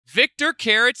Victor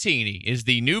Caratini is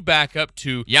the new backup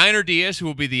to Yainer Diaz, who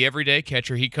will be the everyday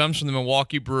catcher. He comes from the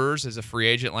Milwaukee Brewers as a free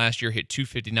agent last year, hit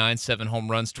 .259, 7 home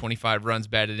runs, 25 runs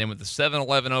batted in with a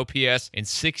 .711 OPS in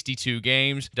 62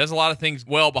 games. Does a lot of things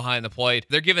well behind the plate.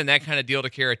 They're giving that kind of deal to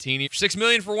Caratini. $6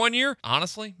 million for 1 year?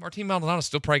 Honestly, Martín Maldonado's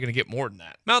still probably going to get more than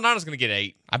that. Maldonado's going to get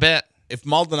 8, I bet. If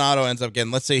Maldonado ends up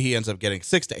getting, let's say he ends up getting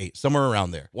 6 to 8, somewhere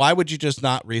around there, why would you just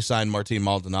not re-sign Martín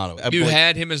Maldonado? You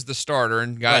had him as the starter,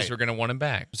 and guys are going to want him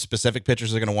back. Specific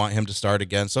pitchers are going to want him to start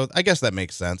again, so I guess that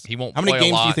makes sense. He won't. How many play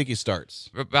games a lot. do you think he starts?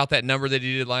 About that number that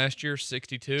he did last year,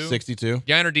 62. 62.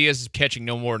 Yainer Diaz is catching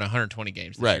no more than 120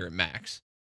 games this year at max.